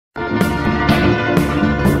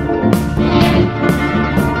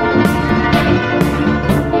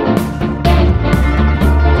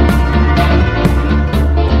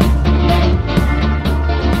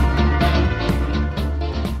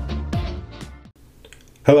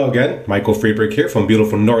Hello again, Michael Friedberg here from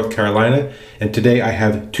beautiful North Carolina, and today I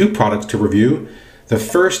have two products to review. The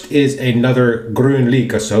first is another Grön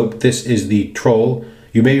Lycka soap. This is the Troll.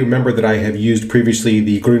 You may remember that I have used previously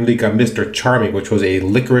the Grön Lycka Mr. Charming, which was a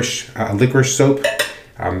licorice soap.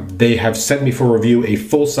 They have sent me for review a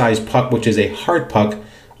full-size puck, which is a hard puck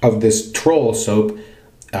of this Troll soap.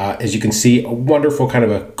 As you can see, a wonderful kind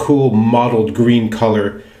of a cool mottled green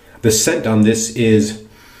color. The scent on this is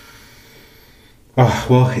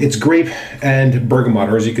well, it's grape and bergamot,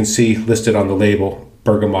 or as you can see listed on the label,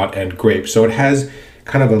 bergamot and grape. So it has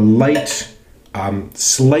kind of a light,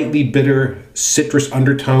 slightly bitter citrus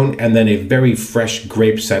undertone, and then a very fresh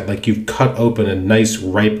grape scent, like you've cut open a nice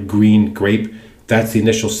ripe green grape. That's the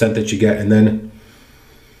initial scent that you get, and then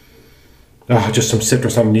just some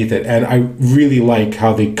citrus underneath it. And I really like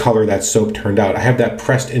how the color of that soap turned out. I have that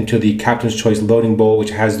pressed into the Captain's Choice loading bowl,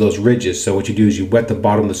 which has those ridges. So what you do is you wet the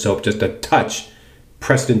bottom of the soap just a touch,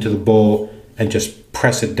 press it into the bowl, and just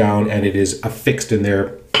press it down, and it is affixed in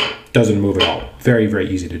there. Doesn't move at all. Very, very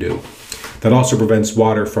easy to do. That also prevents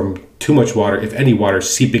water from too much water, if any water,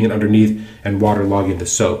 seeping in underneath and waterlogging the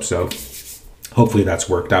soap. So hopefully that's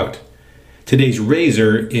worked out. Today's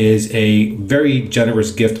razor is a very generous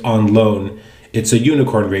gift on loan. It's a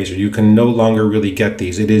unicorn razor. You can no longer really get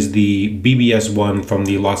these. It is the BBS-1 from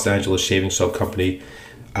the Los Angeles Shaving Soap Company.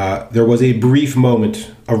 There was a brief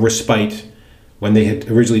moment of respite when they had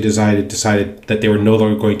originally decided that they were no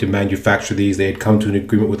longer going to manufacture these. They had come to an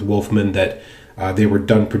agreement with Wolfman that they were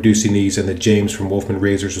done producing these, and that James from Wolfman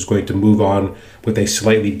Razors was going to move on with a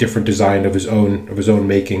slightly different design of his own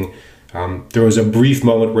making. There was a brief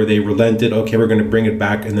moment where they relented. Okay, we're going to bring it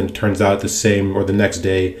back, and then it turns out the same or the next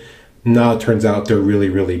day. Now it turns out they're really,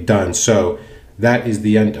 really done. So that is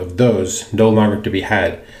the end of those, no longer to be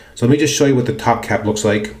had. So let me just show you what the top cap looks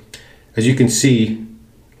like. As you can see,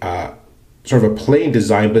 sort of a plain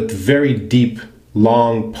design, but very deep,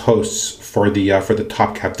 long posts for the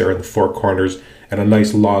top cap there in the four corners, and a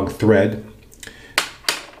nice long thread.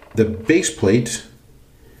 The base plate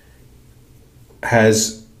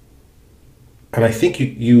has, and I think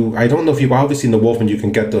I don't know if you obviously in the Wolfman you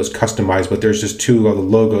can get those customized, but there's just two of the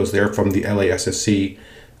logos there from the LASSC,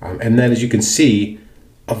 and then as you can see,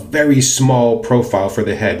 a very small profile for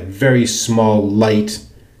the head, very small, light,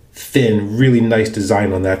 thin, really nice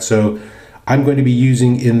design on that. So I'm going to be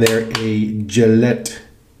using in there a Gillette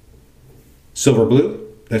Silver Blue.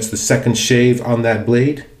 That's the second shave on that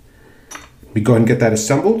blade. We go ahead and get that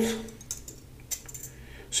assembled.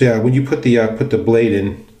 So yeah, when you put the blade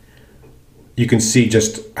in, you can see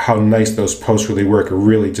just how nice those posts really work. It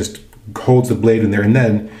really just holds the blade in there. And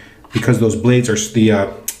then because those blades are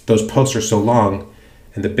those posts are so long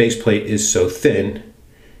and the base plate is so thin,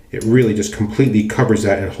 it really just completely covers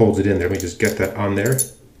that and holds it in there. Let me just get that on there.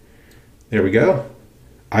 There we go.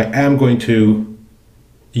 I am going to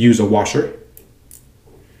use a washer.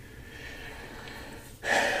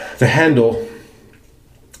 The handle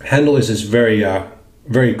is this very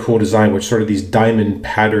very cool design, which sort of these diamond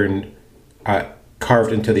pattern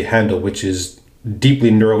carved into the handle, which is deeply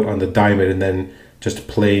knurled on the diamond, and then just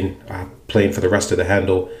plain for the rest of the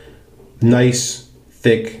handle. Nice,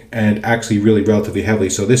 thick, and actually really relatively heavy.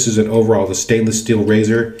 So this is an overall the stainless steel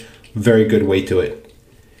razor. Very good weight to it.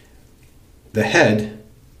 The head,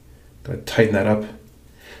 I'm going to tighten that up.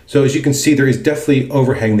 So as you can see, there is definitely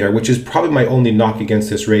overhang there, which is probably my only knock against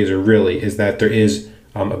this razor really, is that there is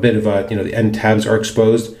a bit of the end tabs are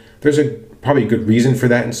exposed. There's probably a good reason for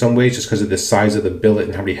that in some ways, just because of the size of the billet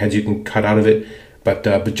and how many heads you can cut out of it. But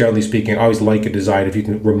generally speaking, I always like a design. If you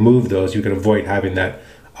can remove those, you can avoid having that,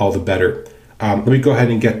 all the better. Let me go ahead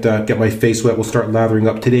and get my face wet. We'll start lathering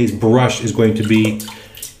up. Today's brush is going to be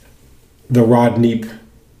the Rod Neep,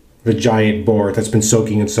 the giant boar that's been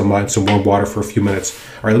soaking in some warm water for a few minutes.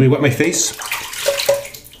 All right, let me wet my face.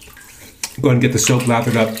 Go ahead and get the soap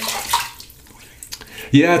lathered up.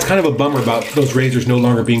 Yeah, it's kind of a bummer about those razors no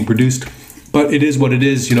longer being produced, but it is what it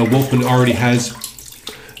is. You know, Wolfman already has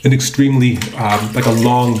an extremely like a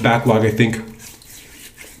long backlog, I think,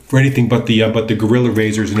 for anything but the Gorilla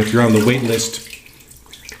razors. And if you're on the wait list,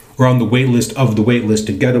 or on the wait list of the wait list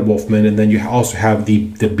to get a Wolfman, and then you also have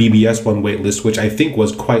the BBS-1 wait list, which I think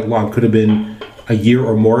was quite long, could have been a year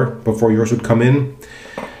or more before yours would come in.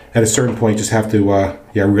 At a certain point, you just have to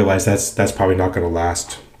realize that's probably not going to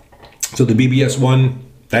last. So the BBS-1,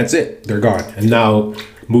 that's it, they're gone. And now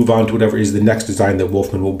move on to whatever is the next design that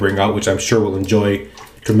Wolfman will bring out, which I'm sure will enjoy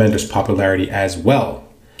tremendous popularity as well.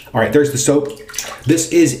 All right, there's the soap.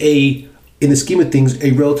 This is in the scheme of things,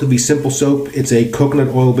 a relatively simple soap. It's a coconut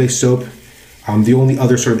oil-based soap. The only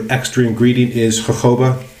other sort of extra ingredient is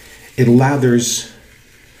jojoba. It lathers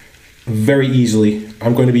very easily.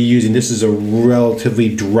 I'm going to be using, this is a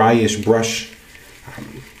relatively dryish brush.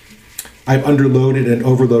 I've underloaded and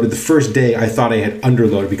overloaded. The first day I thought I had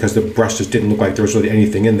underloaded because the brush just didn't look like there was really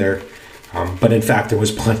anything in there. But in fact, there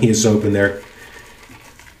was plenty of soap in there.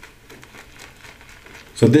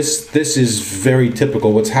 So this is very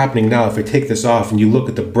typical. What's happening now, if I take this off and you look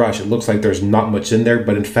at the brush, it looks like there's not much in there,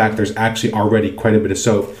 but in fact, there's actually already quite a bit of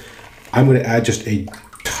soap. I'm going to add just a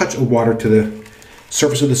touch of water to the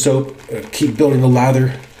surface of the soap, keep building the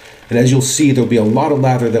lather. And as you'll see, there'll be a lot of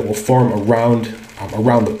lather that will form around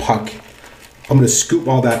the puck. I'm going to scoop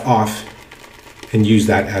all that off and use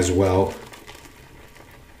that as well.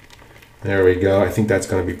 There we go. I think that's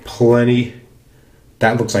going to be plenty.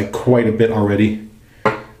 That looks like quite a bit already.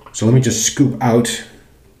 So let me just scoop out.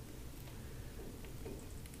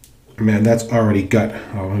 Man, that's already got.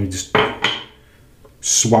 Oh, let me just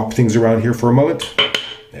swap things around here for a moment.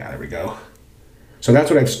 Yeah, there we go. So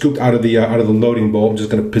that's what I've scooped out of the loading bowl. I'm just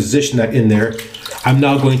going to position that in there. I'm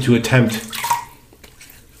now going to attempt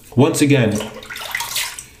once again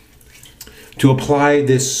to apply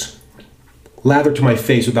this lather to my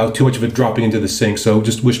face without too much of it dropping into the sink. So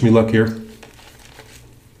just wish me luck here.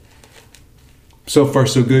 So far,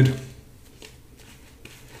 so good.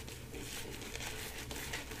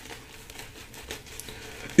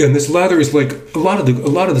 And this lather is like a lot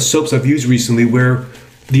of the soaps I've used recently, where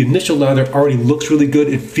the initial lather already looks really good.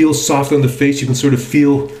 It feels soft on the face. You can sort of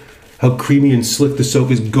feel how creamy and slick the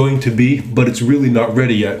soap is going to be, but it's really not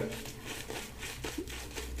ready yet.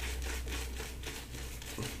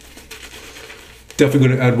 Definitely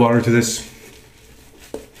going to add water to this.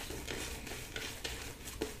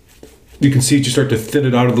 You can see you start to thin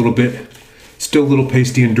it out a little bit. Still a little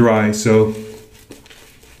pasty and dry, so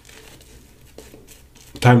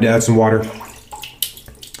time to add some water.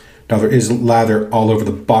 Now there is lather all over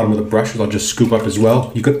the bottom of the brush, which I'll just scoop up as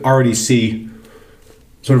well. You can already see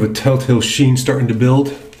sort of a telltale sheen starting to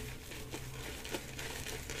build.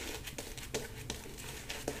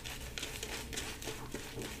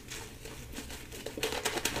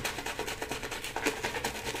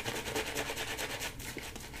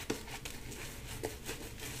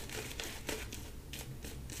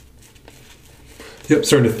 Yep,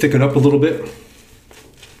 starting to thicken up a little bit,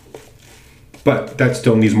 but that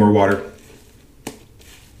still needs more water.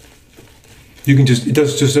 You can just, it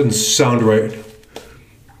just doesn't sound right.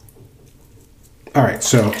 All right,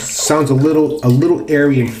 so sounds a little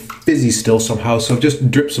airy and fizzy still somehow. So I've just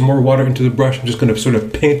dripped some more water into the brush. I'm just going to sort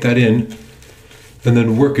of paint that in and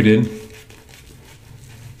then work it in.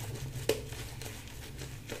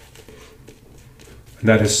 And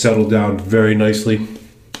that has settled down very nicely.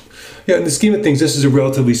 Yeah, in the scheme of things, this is a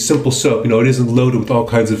relatively simple soap. You know, it isn't loaded with all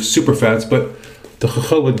kinds of superfats, but the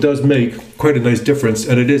jojoba does make quite a nice difference,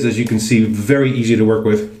 and it is, as you can see, very easy to work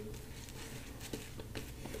with.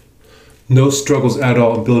 No struggles at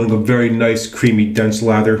all in building a very nice, creamy, dense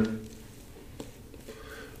lather.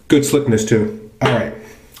 Good slickness too. All right.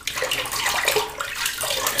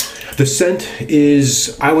 The scent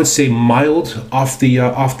is, I would say, mild off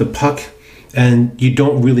the puck. And you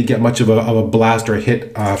don't really get much of a blast or a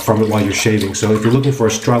hit from it while you're shaving. So if you're looking for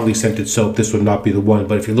a strongly scented soap, this would not be the one.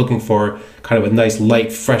 But if you're looking for kind of a nice,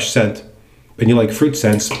 light, fresh scent, and you like fruit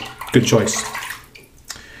scents, good choice.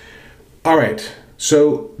 All right,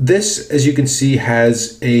 so this, as you can see,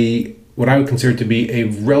 has what I would consider to be a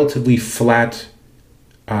relatively flat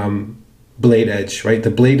blade edge, right?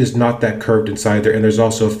 The blade is not that curved inside there, and there's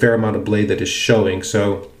also a fair amount of blade that is showing.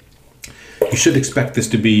 So you should expect this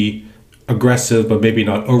to be aggressive, but maybe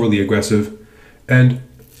not overly aggressive. And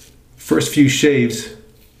first few shaves,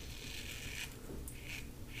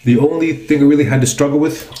 the only thing I really had to struggle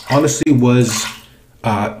with, honestly, was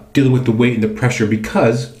dealing with the weight and the pressure,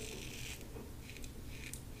 because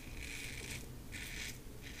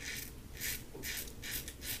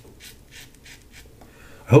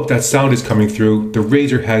I hope that sound is coming through. The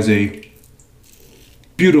razor has a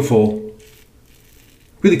beautiful,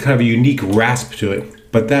 really kind of a unique rasp to it.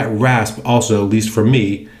 But that rasp also, at least for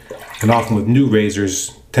me, and often with new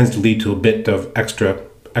razors, tends to lead to a bit of extra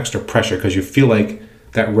pressure, because you feel like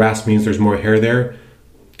that rasp means there's more hair there.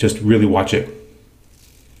 Just really watch it.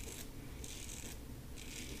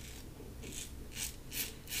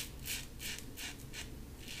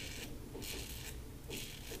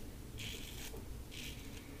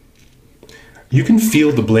 You can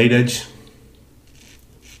feel the blade edge.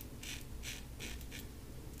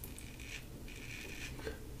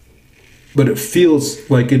 But it feels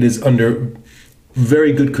like it is under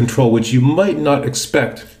very good control, which you might not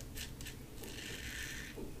expect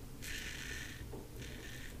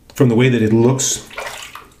from the way that it looks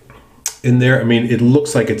in there. I mean, it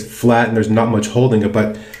looks like it's flat and there's not much holding it,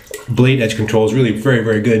 but blade edge control is really very,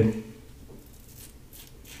 very good.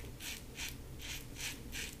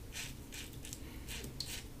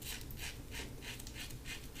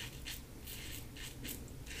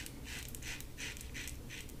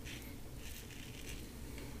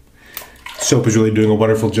 Soap is really doing a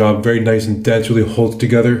wonderful job. Very nice and dense, really holds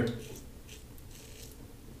together.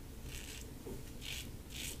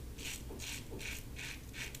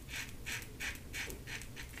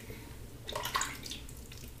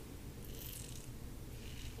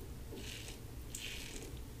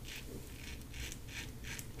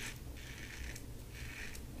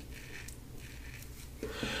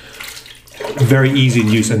 Very easy in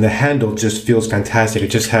use, and the handle just feels fantastic. It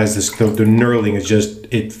just has this, the knurling is just,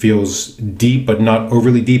 it feels deep but not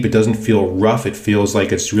overly deep. It doesn't feel rough. It feels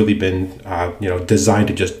like it's really been you know, designed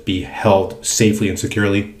to just be held safely and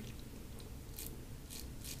securely.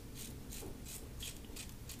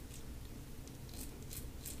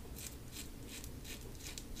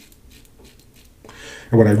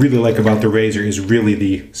 And what I really like about the razor is really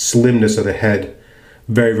the slimness of the head.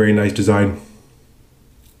 Very, very nice design.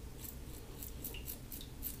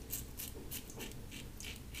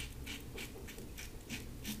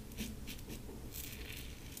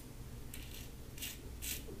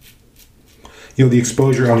 You know, the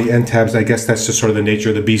exposure on the end tabs, I guess that's just sort of the nature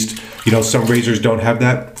of the beast. You know, some razors don't have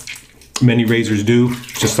that. Many razors do.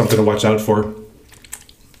 Just something to watch out for.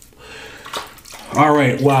 All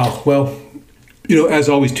right, wow. Well, you know, as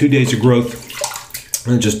always, 2 days of growth,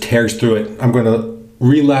 and it just tears through it. I'm going to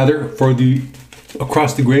re-lather for the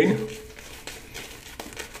across the grain.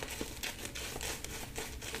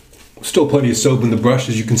 Still plenty of soap in the brush,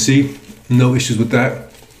 as you can see. No issues with that.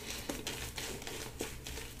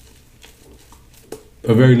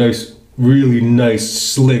 A very nice, really nice,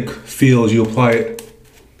 slick feel as you apply it.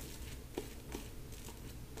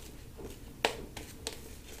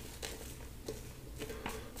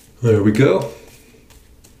 There we go.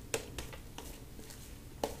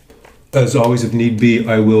 As always, if need be,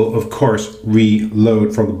 I will, of course,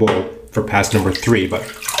 reload from the bowl for pass number 3, but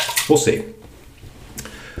we'll see.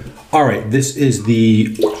 All right, this is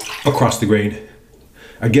the across the grain.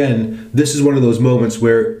 Again, this is one of those moments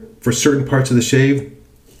where, for certain parts of the shave,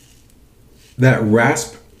 that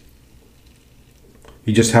rasp,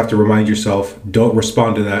 you just have to remind yourself, don't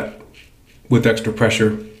respond to that with extra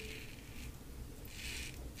pressure.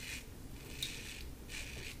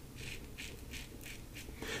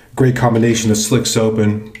 Great combination of slick soap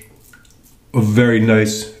and a very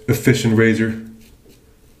nice, efficient razor.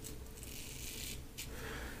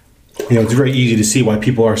 You know, it's very easy to see why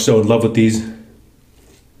people are so in love with these.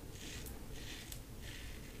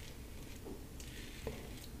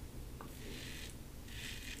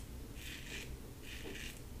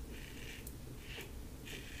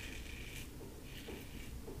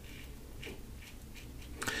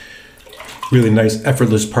 Really nice,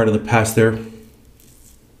 effortless part of the pass there.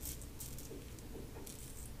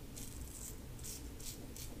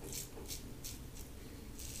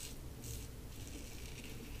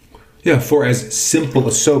 Yeah, for as simple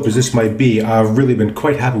a soap as this might be, I've really been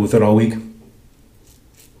quite happy with it all week.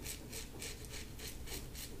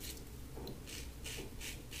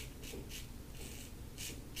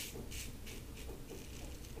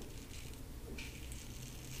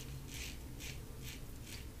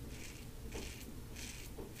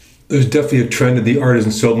 There's definitely a trend in the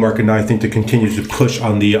artisan soap market now, I think, to continue to push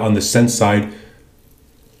on the scent side,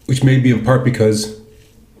 which may be in part because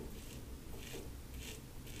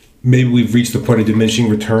maybe we've reached the point of diminishing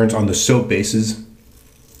returns on the soap bases,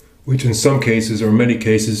 which in some cases, or many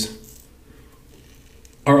cases,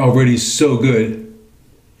 are already so good.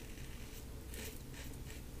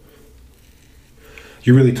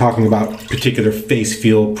 You're really talking about particular face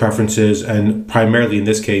feel preferences, and primarily in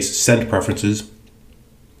this case, scent preferences.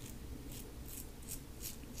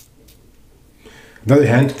 On the other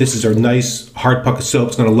hand, this is our nice hard puck of soap.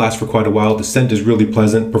 It's going to last for quite a while. The scent is really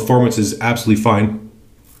pleasant. Performance is absolutely fine.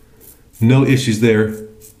 No issues there.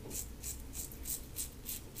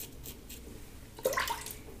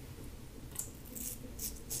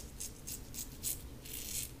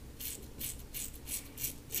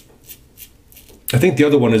 I think the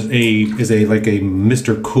other one is like a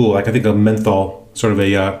Mr. Cool, like I think a menthol, sort of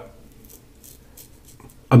a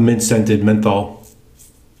mint scented menthol.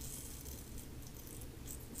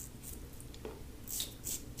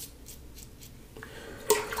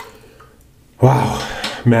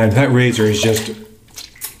 Wow, man, that razor is just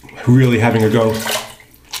really having a go.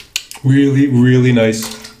 Really, really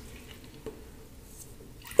nice.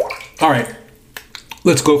 All right,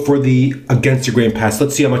 Let's go for the against the grain pass.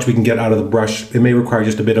 Let's see how much we can get out of the brush. It may require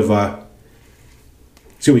just a bit of a,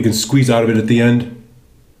 see what we can squeeze out of it at the end.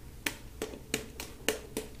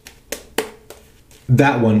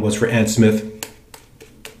 That one was for Ant Smith.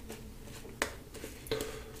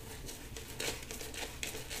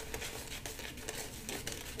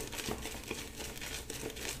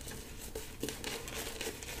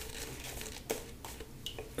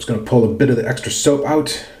 Just gonna pull a bit of the extra soap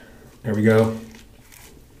out. There we go.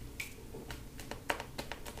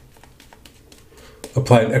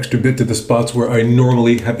 Apply an extra bit to the spots where I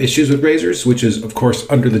normally have issues with razors, which is of course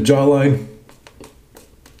under the jawline,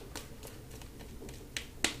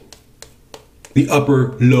 the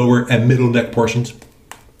upper, lower, and middle neck portions.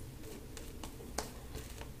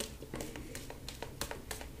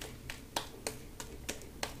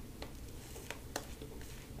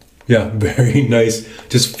 Yeah, very nice.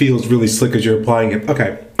 Just feels really slick as you're applying it.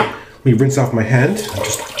 Okay, let me rinse off my hand. I'll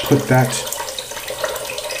just put that,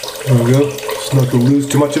 there we go. Just not to lose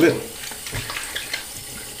too much of it.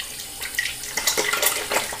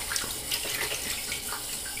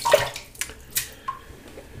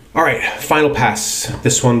 All right, final pass.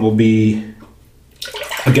 This one will be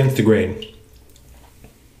against the grain.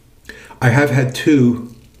 I have had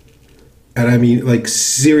two, and I mean like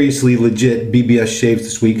seriously legit BBS shaves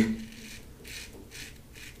this week.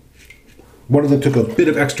 One of them took a bit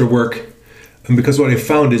of extra work, and because what I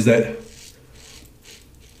found is that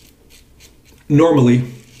normally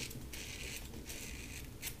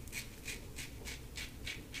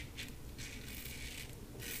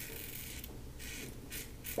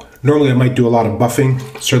I might do a lot of buffing,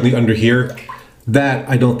 certainly under here. That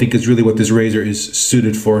I don't think is really what this razor is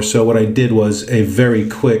suited for. So what I did was a very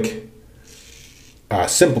quick,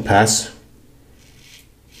 simple pass.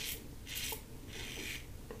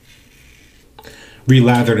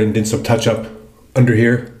 Relathered and did some touch up under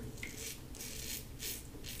here.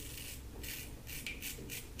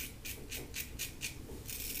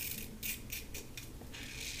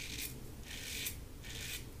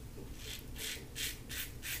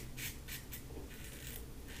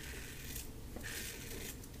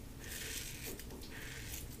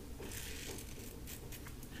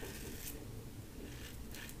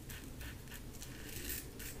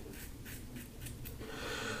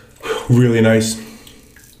 Really nice.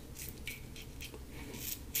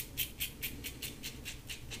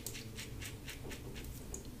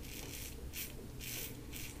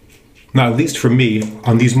 Now, at least for me,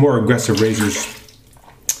 on these more aggressive razors,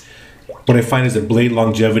 what I find is that blade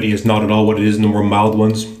longevity is not at all what it is in the more mild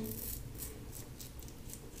ones.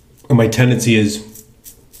 And my tendency is,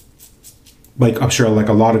 like I'm sure like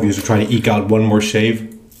a lot of you, to try to eke out one more shave.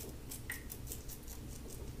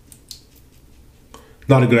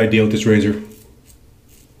 Not a good idea with this razor.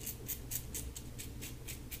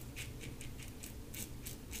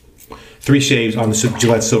 Three shaves on the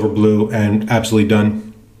Gillette Silver Blue and absolutely done.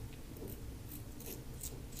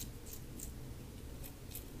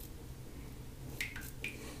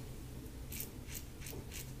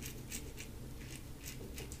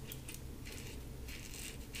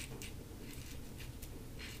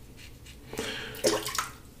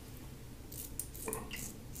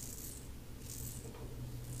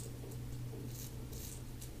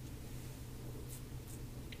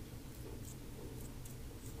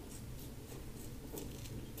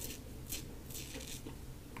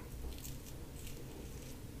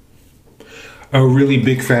 A really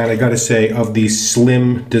big fan, I gotta say, of the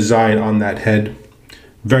slim design on that head.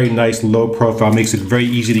 Very nice, low profile, makes it very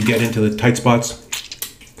easy to get into the tight spots.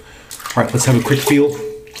 All right, let's have a quick feel.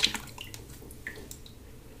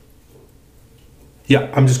 Yeah,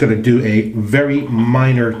 I'm just gonna do a very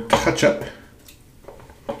minor touch up.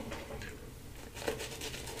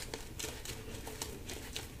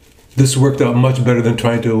 This worked out much better than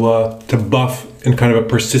trying to buff in kind of a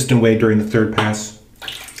persistent way during the third pass.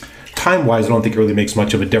 Time-wise, I don't think it really makes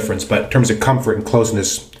much of a difference, but in terms of comfort and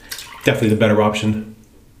closeness, definitely the better option.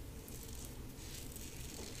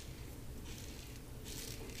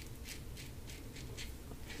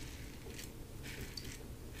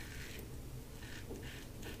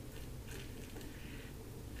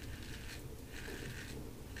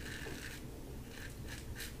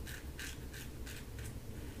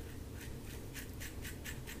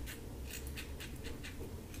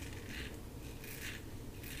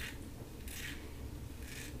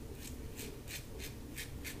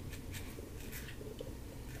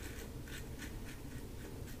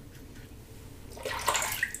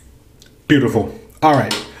 Beautiful. All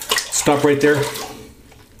right, stop right there.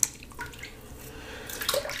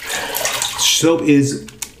 Soap is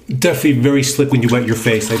definitely very slick when you wet your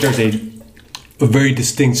face. Like there's a a very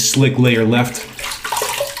distinct slick layer left.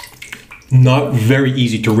 Not very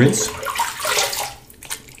easy to rinse.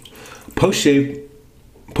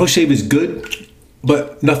 Post-shave is good,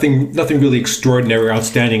 but nothing really extraordinary or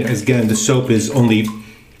outstanding. As again, the soap is only,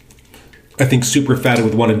 I think, super fatted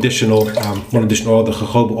with one additional oil, the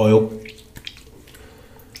jojoba oil.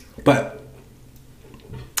 But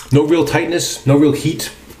no real tightness, no real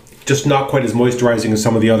heat, just not quite as moisturizing as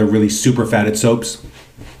some of the other really super fatted soaps.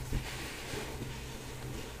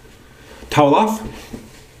 Towel off,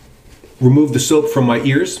 remove the soap from my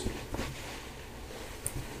ears.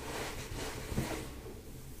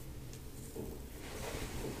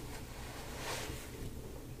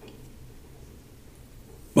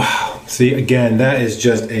 Wow, see, again, that is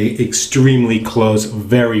just a extremely close,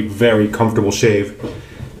 very, very comfortable shave.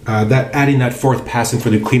 That adding that fourth pass in for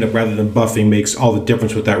the cleanup rather than buffing makes all the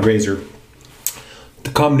difference with that razor. The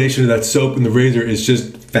combination of that soap and the razor is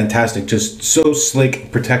just fantastic. Just so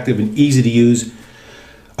slick, protective, and easy to use.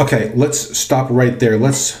 Okay, let's stop right there.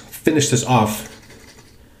 Let's finish this off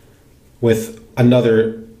with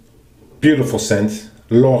another beautiful scent.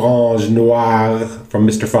 L'Orange Noir from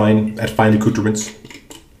Mr. Fine at Fine Accoutrements.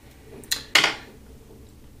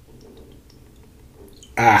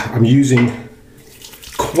 I'm using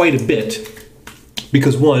quite a bit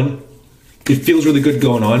because one, it feels really good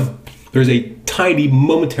going on. There's a tiny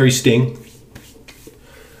momentary sting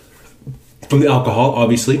from the alcohol,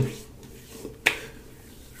 obviously.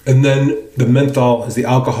 And then the menthol, as the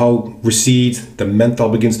alcohol recedes, the menthol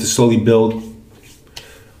begins to slowly build,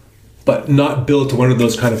 but not build to one of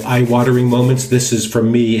those kind of eye-watering moments. This is, for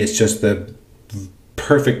me, it's just the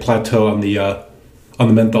perfect plateau on the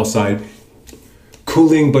menthol side.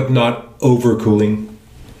 Cooling, but not over-cooling.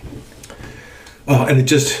 And it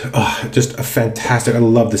just a fantastic, I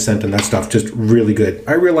love the scent on that stuff, just really good.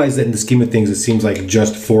 I realize that in the scheme of things, it seems like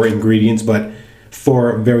just 4 ingredients, but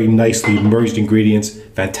 4 very nicely merged ingredients,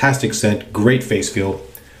 fantastic scent, great face feel.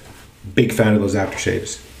 Big fan of those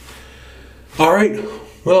aftershaves. All right,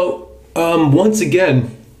 well, once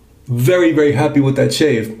again, very, very happy with that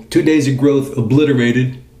shave. 2 days of growth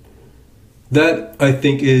obliterated. That, I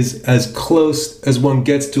think, is as close as one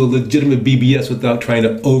gets to a legitimate BBS without trying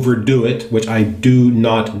to overdo it, which I do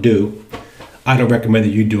not do. I don't recommend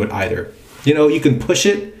that you do it either. You know, you can push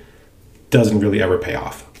it, doesn't really ever pay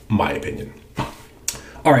off, my opinion.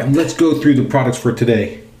 All right, let's go through the products for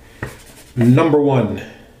today. Number 1,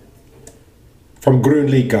 from Grön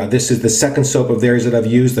Lycka. This is the second soap of theirs that I've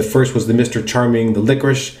used. The first was the Mr. Charming, the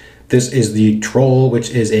licorice. This is the Troll,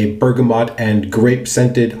 which is a bergamot and grape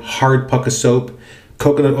scented hard pucka soap.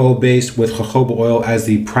 Coconut oil based with jojoba oil as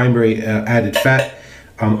the primary added fat.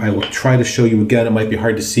 I will try to show you again. It might be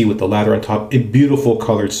hard to see with the lather on top. A beautiful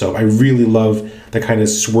colored soap. I really love the kind of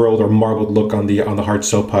swirled or marbled look on the hard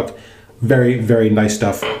soap puck. Very, very nice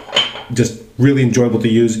stuff. Just really enjoyable to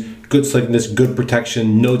use. Good slickness, good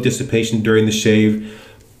protection, no dissipation during the shave.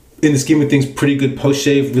 In the scheme of things, pretty good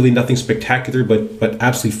post-shave. Really nothing spectacular, but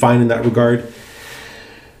absolutely fine in that regard.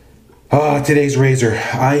 Today's razor.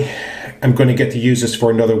 I am going to get to use this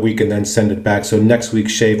for another week and then send it back. So next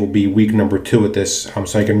week's shave will be week number 2 with this,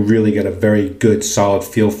 so I can really get a very good, solid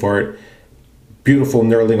feel for it. Beautiful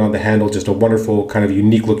knurling on the handle, just a wonderful kind of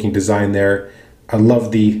unique looking design there. I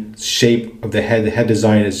love the shape of the head. The head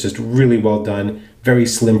design is just really well done. Very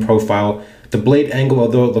slim profile. The blade angle,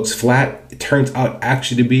 although it looks flat, it turns out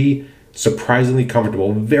actually to be surprisingly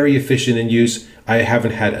comfortable. Very efficient in use. I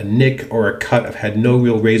haven't had a nick or a cut. I've had no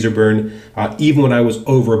real razor burn. Even when I was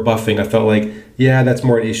over buffing, I felt like, yeah, that's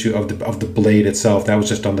more an issue of the blade itself. That was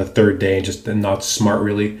just on the 3rd day and just not smart,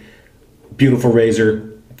 really. Beautiful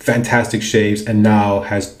razor, fantastic shaves, and now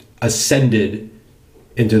has ascended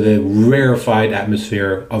into the rarefied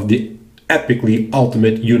atmosphere of the epically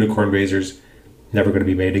ultimate unicorn razors. Never going to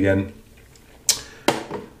be made again.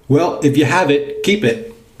 Well, if you have it, keep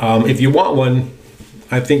it. If you want one,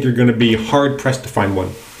 I think you're going to be hard-pressed to find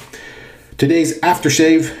one. Today's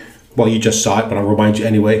aftershave, well, you just saw it, but I'll remind you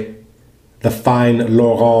anyway. The Fine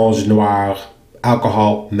L'Orange Noir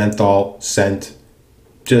alcohol menthol scent.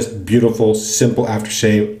 Just beautiful, simple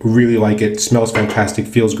aftershave. Really like it. Smells fantastic,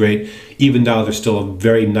 feels great. Even now, there's still a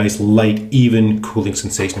very nice, light, even cooling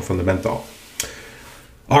sensation from the menthol.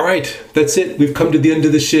 All right, that's it. We've come to the end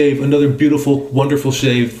of the shave. Another beautiful, wonderful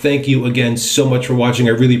shave. Thank you again so much for watching.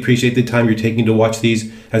 I really appreciate the time you're taking to watch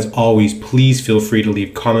these. As always, please feel free to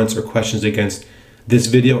leave comments or questions against this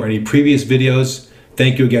video or any previous videos.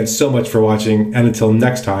 Thank you again so much for watching. And until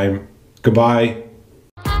next time, goodbye.